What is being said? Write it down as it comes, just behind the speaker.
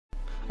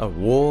A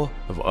war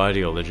of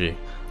ideology.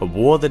 A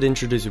war that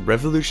introduced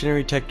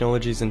revolutionary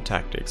technologies and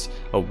tactics.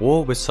 A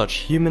war with such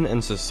human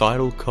and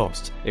societal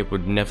cost it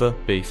would never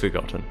be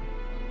forgotten.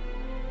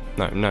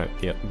 No,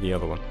 the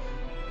other one.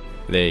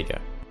 There you go.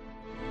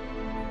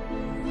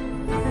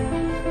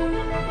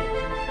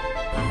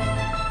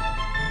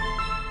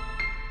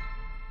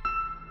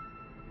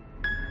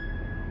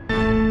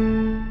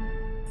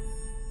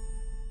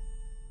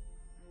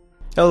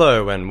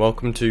 Hello and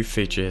welcome to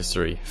Feature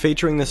History,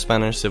 featuring the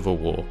Spanish Civil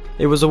War.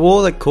 It was a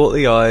war that caught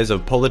the eyes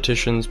of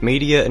politicians,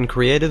 media and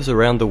creatives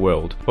around the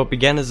world. What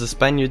began as the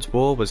Spaniards'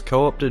 War was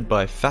co-opted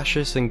by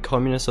fascists and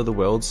communists of the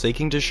world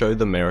seeking to show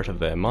the merit of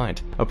their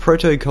might. A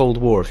proto-Cold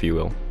War, if you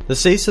will. The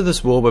seeds of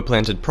this war were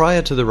planted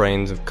prior to the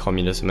reigns of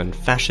communism and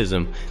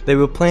fascism. They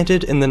were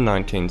planted in the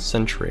 19th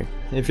century.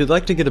 If you'd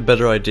like to get a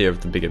better idea of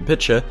the bigger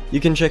picture,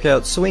 you can check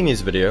out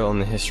Sweeney's video on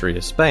the history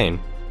of Spain.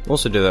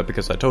 Also do that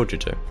because I told you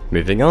to.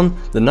 Moving on,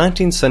 the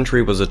 19th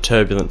century was a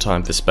turbulent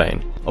time for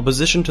Spain.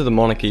 Opposition to the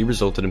monarchy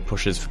resulted in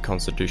pushes for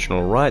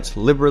constitutional rights,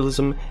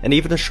 liberalism, and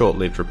even a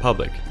short-lived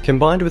republic.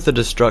 Combined with the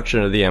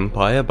destruction of the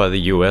empire by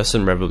the US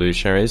and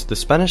revolutionaries, the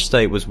Spanish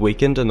state was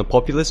weakened and the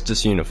populace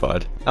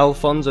disunified.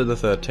 Alfonso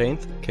XIII,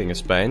 King of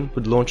Spain,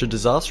 would launch a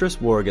disastrous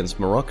war against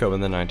Morocco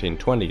in the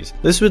 1920s.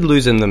 This would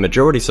lose him the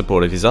majority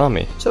support of his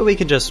army, so we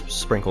could just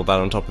sprinkle that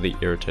on top of the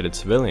irritated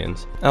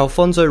civilians.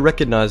 Alfonso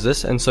recognized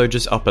this and so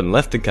just up and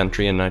left the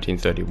country in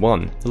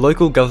 1931. The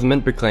local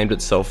government proclaimed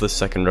itself the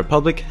Second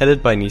Republic,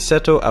 headed by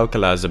Niceto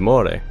Alcalá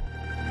Zamora.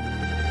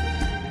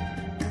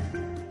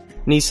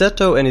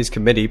 Niceto and his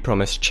committee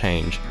promised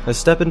change, a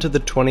step into the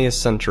 20th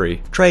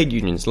century, trade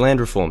unions, land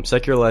reform,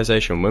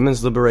 secularization,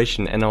 women's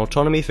liberation, and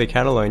autonomy for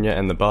Catalonia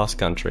and the Basque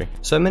Country.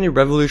 So many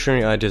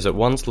revolutionary ideas at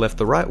once left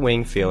the right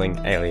wing feeling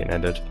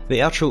alienated.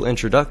 The actual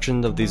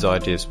introduction of these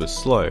ideas was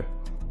slow.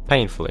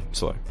 Painfully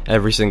slow.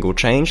 Every single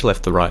change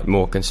left the right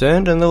more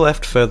concerned and the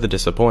left further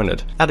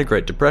disappointed. Add a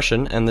Great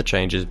Depression and the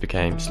changes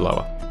became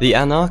slower. The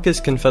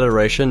anarchist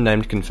confederation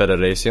named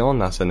Confederación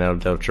Nacional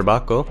del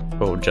Trabajo,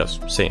 or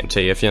just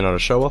C&T if you're not a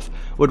show-off,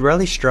 would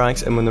rally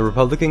strikes, and when the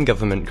Republican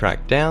government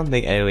cracked down,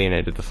 they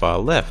alienated the far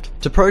left.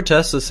 To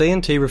protest, the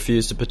C&T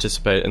refused to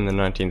participate in the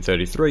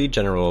 1933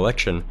 general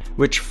election,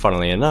 which,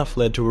 funnily enough,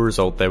 led to a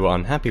result they were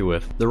unhappy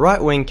with. The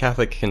right-wing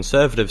Catholic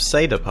conservative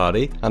CEDA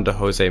party, under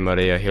José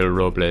María Gil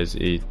Robles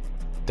y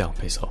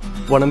piss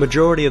off, won a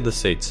majority of the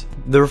seats.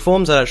 The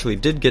reforms that actually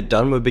did get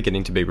done were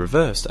beginning to be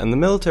reversed, and the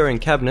military and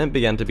cabinet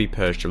began to be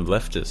purged of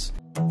leftists.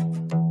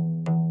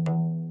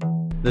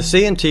 The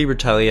C&T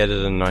retaliated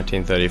in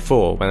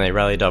 1934 when they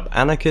rallied up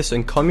anarchists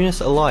and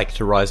communists alike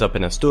to rise up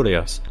in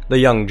Asturias. The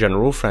young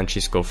general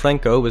Francisco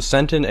Franco was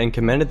sent in and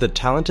commanded the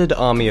talented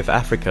army of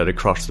Africa to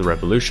crush the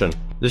revolution.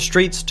 The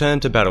streets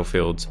turned to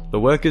battlefields. The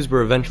workers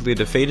were eventually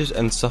defeated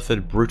and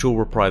suffered brutal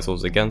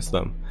reprisals against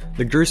them.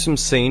 The gruesome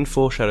scene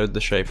foreshadowed the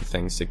shape of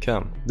things to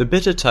come. The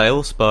bitter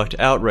tale sparked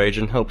outrage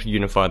and helped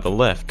unify the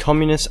left.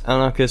 Communists,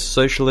 anarchists,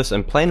 socialists,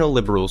 and plain old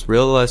liberals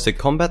realized to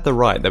combat the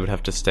right they would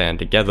have to stand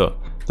together.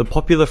 The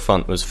Popular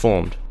Front was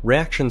formed.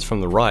 Reactions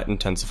from the right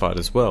intensified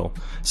as well.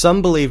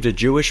 Some believed a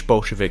Jewish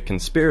Bolshevik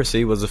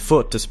conspiracy was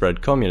afoot to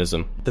spread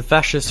communism. The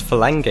fascist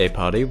Falange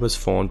Party was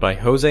formed by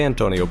José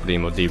Antonio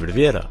Primo de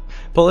Rivera.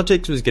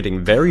 Politics was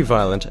getting very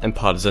violent and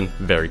partisan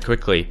very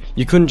quickly.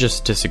 You couldn't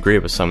just disagree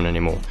with someone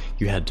anymore,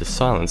 you had to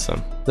silence them.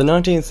 The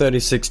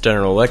 1936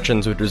 general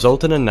elections would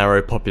result in a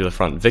narrow Popular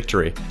Front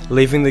victory,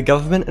 leaving the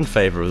government in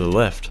favour of the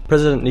left.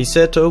 President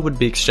Niceto would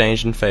be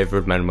exchanged in favour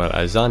of Manuel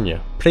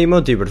Azaña.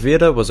 Primo de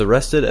Rivera was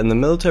arrested and the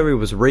military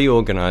was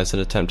reorganised in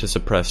an attempt to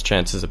suppress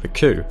chances of a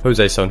coup.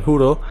 José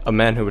Sanjurjo, a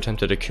man who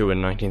attempted a coup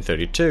in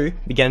 1932,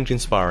 began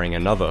conspiring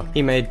another.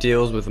 He made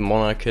deals with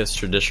monarchists,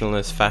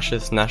 traditionalists,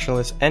 fascists,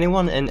 nationalists,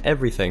 anyone and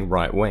everything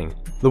right-wing.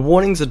 The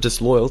warnings of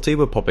disloyalty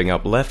were popping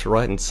up left,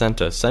 right and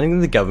centre, sending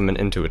the government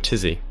into a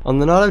tizzy. On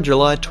the night of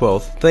July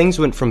 12th, things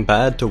went from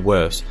bad to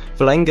worse.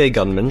 Falange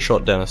gunmen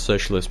shot down a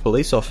socialist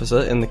police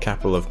officer in the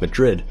capital of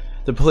Madrid.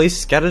 The police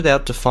scattered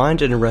out to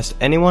find and arrest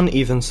anyone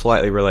even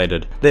slightly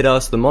related. They'd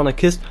asked the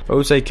monarchist,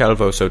 José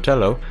Calvo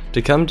Sotelo,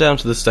 to come down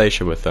to the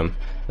station with them.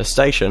 A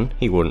station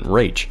he wouldn't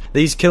reach.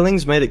 These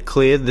killings made it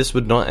clear this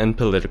would not end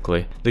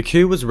politically. The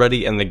coup was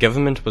ready and the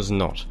government was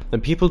not. The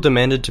people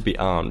demanded to be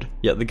armed,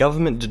 yet the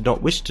government did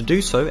not wish to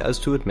do so as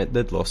to admit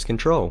they'd lost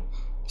control.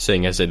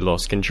 Seeing as they'd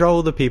lost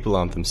control, the people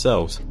armed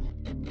themselves.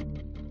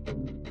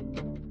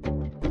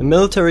 The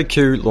military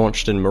coup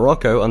launched in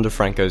Morocco under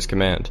Franco's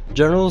command.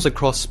 Generals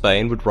across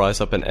Spain would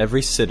rise up in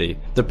every city.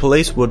 The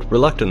police would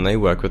reluctantly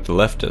work with the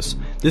leftists.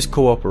 This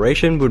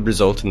cooperation would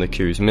result in the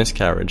coup's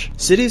miscarriage.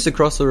 Cities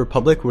across the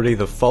Republic would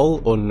either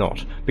fall or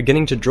not,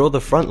 beginning to draw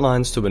the front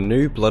lines to a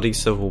new bloody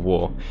civil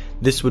war.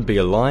 This would be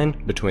a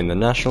line between the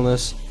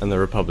nationalists and the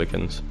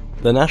Republicans.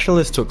 The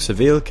nationalists took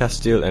Seville,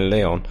 Castile and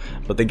Leon,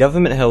 but the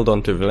government held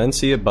on to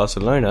Valencia,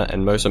 Barcelona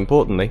and most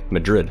importantly,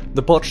 Madrid.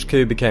 The botched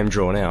coup became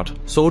drawn out.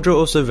 Soldier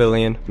or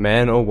civilian,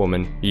 man or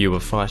woman, you were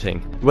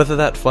fighting. Whether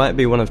that fight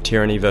be one of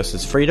tyranny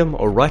versus freedom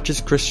or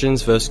righteous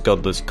Christians versus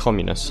godless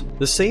communists.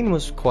 The scene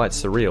was quite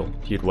surreal.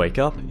 You'd wake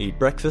up, eat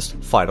breakfast,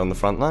 fight on the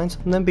front lines,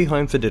 and then be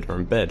home for dinner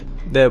and bed.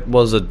 There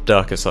was a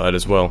darker side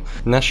as well.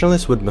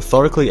 Nationalists would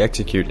methodically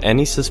execute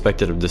any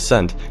suspected of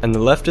dissent, and the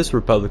leftist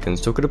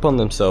Republicans took it upon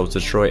themselves to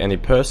destroy any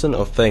person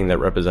or thing that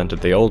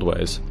represented the old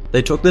ways.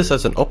 They took this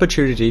as an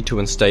opportunity to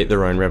instate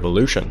their own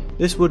revolution.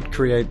 This would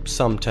create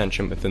some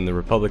tension within the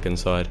Republican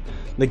side.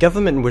 The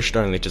government wished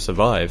only to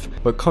survive,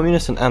 but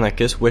communists and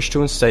anarchists wished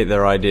to instate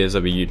their ideas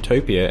of a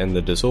utopia in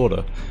the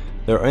disorder.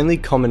 Their only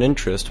common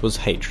interest was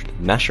hatred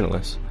of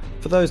nationalists.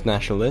 For those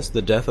nationalists,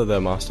 the death of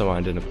their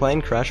mastermind in a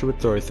plane crash would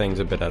throw things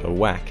a bit out of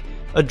whack.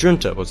 A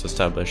junta was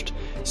established.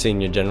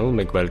 Senior General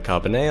Miguel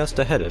Carboneas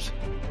to head it.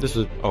 This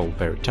was,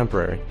 very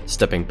temporary.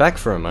 Stepping back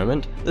for a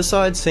moment, the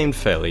sides seemed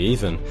fairly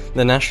even.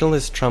 The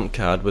nationalist trump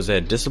card was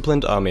their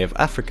disciplined army of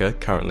Africa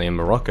currently in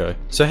Morocco.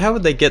 So how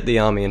would they get the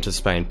army into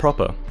Spain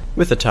proper?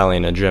 With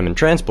Italian and German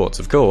transports,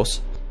 of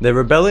course. Their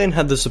rebellion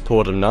had the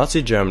support of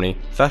Nazi Germany,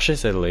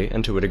 Fascist Italy,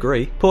 and to a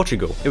degree,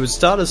 Portugal. It would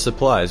start as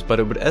supplies, but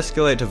it would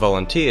escalate to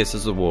volunteers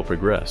as the war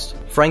progressed.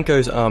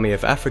 Franco's Army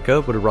of Africa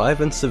would arrive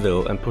in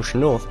Seville and push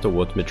north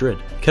towards Madrid,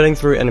 cutting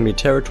through enemy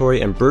territory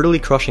and brutally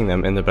crushing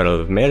them in the Battle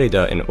of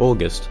Mérida in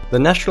August. The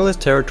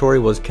nationalist territory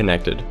was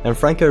connected, and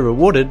Franco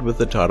rewarded with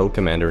the title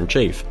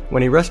Commander-in-Chief.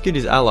 When he rescued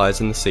his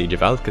allies in the siege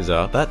of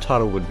Alcazar, that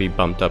title would be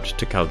bumped up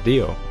to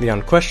Caudillo, the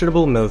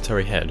unquestionable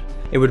military head.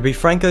 It would be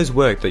Franco's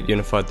work that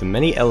unified the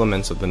many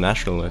elements of the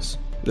nationalists.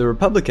 The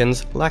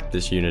Republicans lacked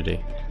this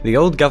unity. The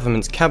old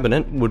government's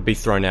cabinet would be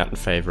thrown out in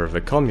favour of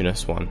a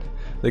communist one.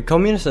 The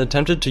communists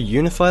attempted to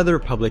unify the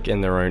Republic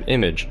in their own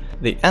image.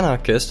 The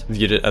anarchists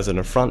viewed it as an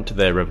affront to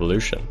their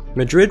revolution.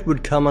 Madrid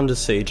would come under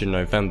siege in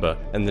November,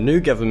 and the new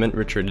government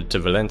retreated to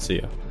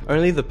Valencia.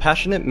 Only the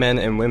passionate men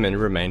and women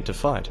remained to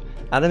fight,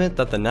 adamant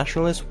that the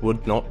nationalists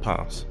would not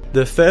pass.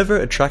 The fervour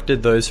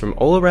attracted those from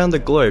all around the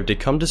globe to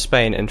come to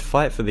Spain and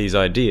fight for these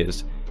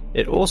ideas.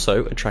 It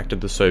also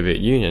attracted the Soviet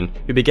Union,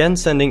 who began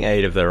sending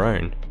aid of their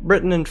own.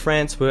 Britain and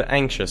France were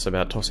anxious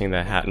about tossing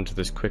their hat into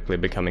this quickly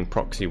becoming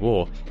proxy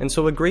war, and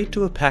so agreed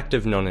to a pact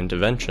of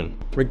non-intervention.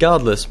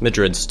 Regardless,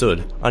 Madrid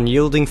stood,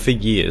 unyielding for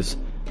years.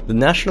 The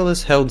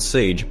nationalists held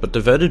siege, but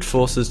diverted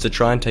forces to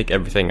try and take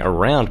everything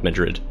around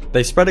Madrid.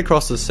 They spread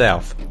across the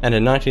south, and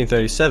in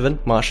 1937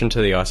 marched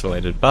into the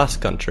isolated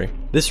Basque country.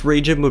 This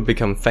region would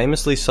become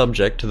famously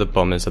subject to the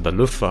bombers of the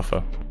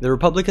Luftwaffe. The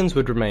Republicans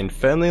would remain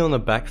firmly on the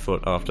back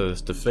foot after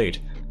this defeat.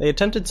 They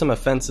attempted some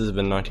offensive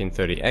in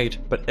 1938,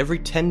 but every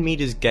 10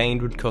 meters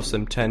gained would cost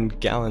them 10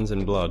 gallons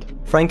in blood.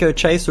 Franco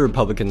chased the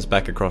Republicans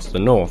back across the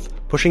north,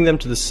 pushing them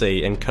to the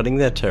sea and cutting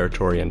their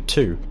territory in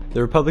two.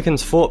 The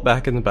Republicans fought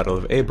back in the Battle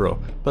of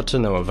Ebro, but to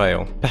no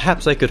avail.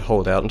 Perhaps they could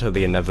hold out until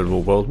the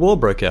inevitable World War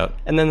broke out,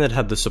 and then they'd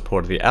have the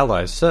support of the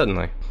Allies,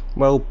 certainly.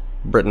 Well,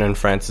 Britain and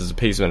France's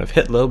appeasement of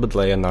Hitler would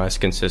lay a nice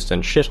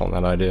consistent shit on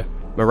that idea.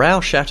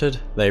 Morale shattered,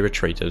 they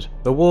retreated.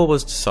 The war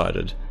was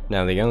decided.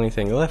 Now the only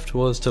thing left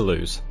was to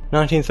lose.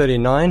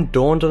 1939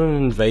 dawned on an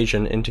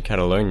invasion into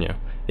Catalonia,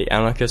 the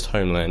anarchist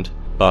homeland.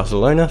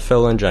 Barcelona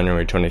fell on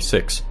January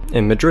 26.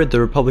 In Madrid, the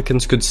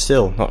Republicans could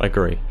still not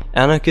agree.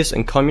 Anarchist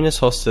and communist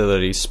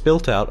hostilities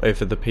spilt out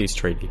over the peace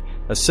treaty.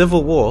 A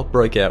civil war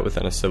broke out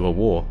within a civil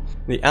war.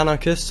 The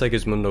anarchist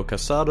Segismundo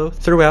Casado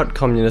threw out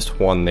communist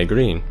Juan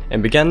Negrin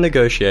and began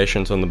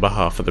negotiations on the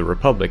behalf of the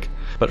Republic,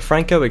 but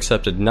Franco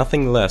accepted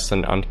nothing less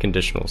than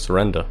unconditional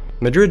surrender.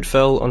 Madrid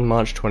fell on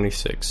March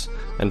 26,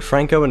 and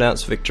Franco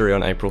announced victory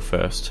on April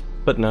 1st,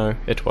 but no,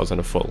 it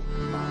wasn't a full.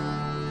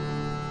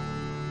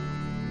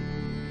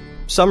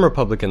 Some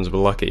Republicans were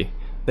lucky.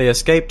 They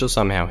escaped or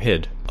somehow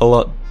hid. A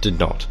lot did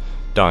not,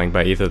 dying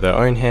by either their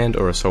own hand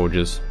or a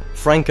soldier's.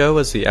 Franco,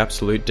 as the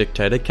absolute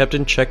dictator, kept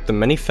in check the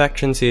many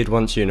factions he had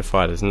once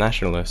unified as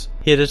nationalists.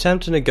 He had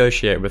attempted to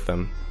negotiate with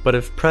them, but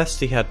if pressed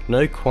he had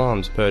no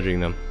qualms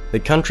purging them. The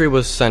country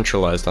was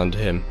centralized under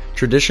him.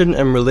 Tradition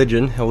and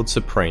religion held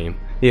supreme.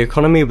 The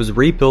economy was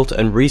rebuilt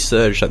and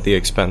resurged at the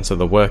expense of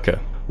the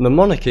worker. The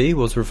monarchy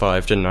was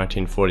revived in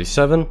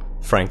 1947,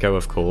 Franco,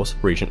 of course,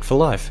 regent for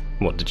life.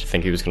 What, did you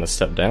think he was going to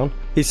step down?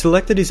 He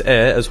selected his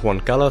heir as Juan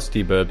Carlos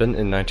de Bourbon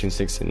in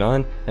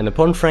 1969, and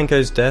upon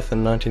Franco's death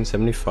in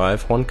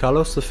 1975, Juan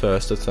Carlos I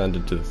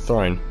ascended to the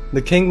throne.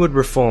 The king would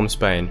reform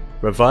Spain,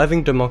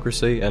 reviving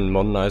democracy and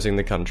modernizing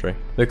the country.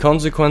 The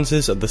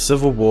consequences of the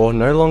civil war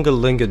no longer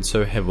lingered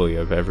so heavily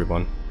over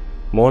everyone.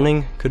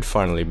 Mourning could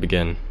finally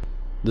begin.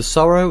 The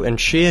sorrow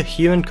and sheer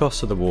human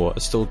cost of the war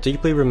are still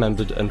deeply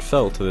remembered and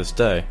felt to this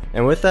day,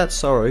 and with that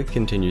sorrow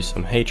continues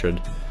some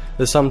hatred.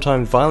 The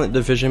sometimes violent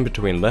division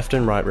between left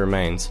and right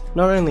remains,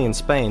 not only in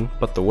Spain,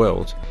 but the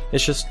world.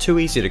 It's just too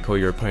easy to call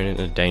your opponent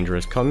a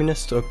dangerous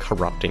communist or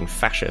corrupting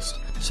fascist.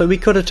 So we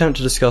could attempt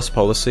to discuss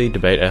policy,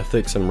 debate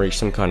ethics, and reach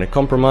some kind of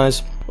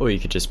compromise, or you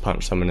could just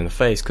punch someone in the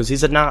face because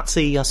he's a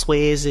Nazi, I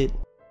swears it.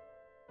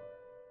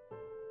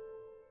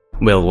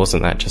 Well,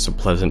 wasn't that just a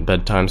pleasant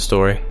bedtime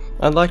story?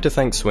 I'd like to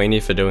thank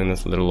Sweeney for doing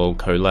this little old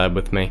collab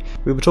with me.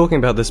 We were talking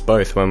about this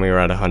both when we were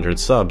at 100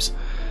 subs.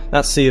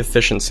 That's the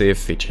efficiency of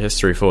feature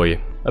history for you.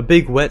 A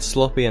big, wet,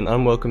 sloppy and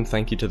unwelcome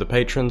thank you to the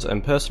patrons,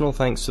 and personal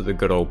thanks to the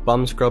good old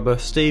Bumscrubber,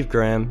 Steve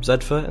Graham,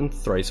 Zedfer and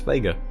Thrace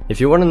Vega.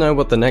 If you want to know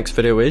what the next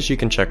video is, you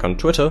can check on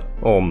Twitter,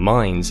 or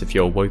Minds if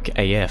you're woke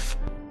AF.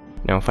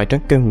 Now if I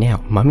don't go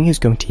now, Mummy is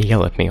going to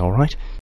yell at me, alright?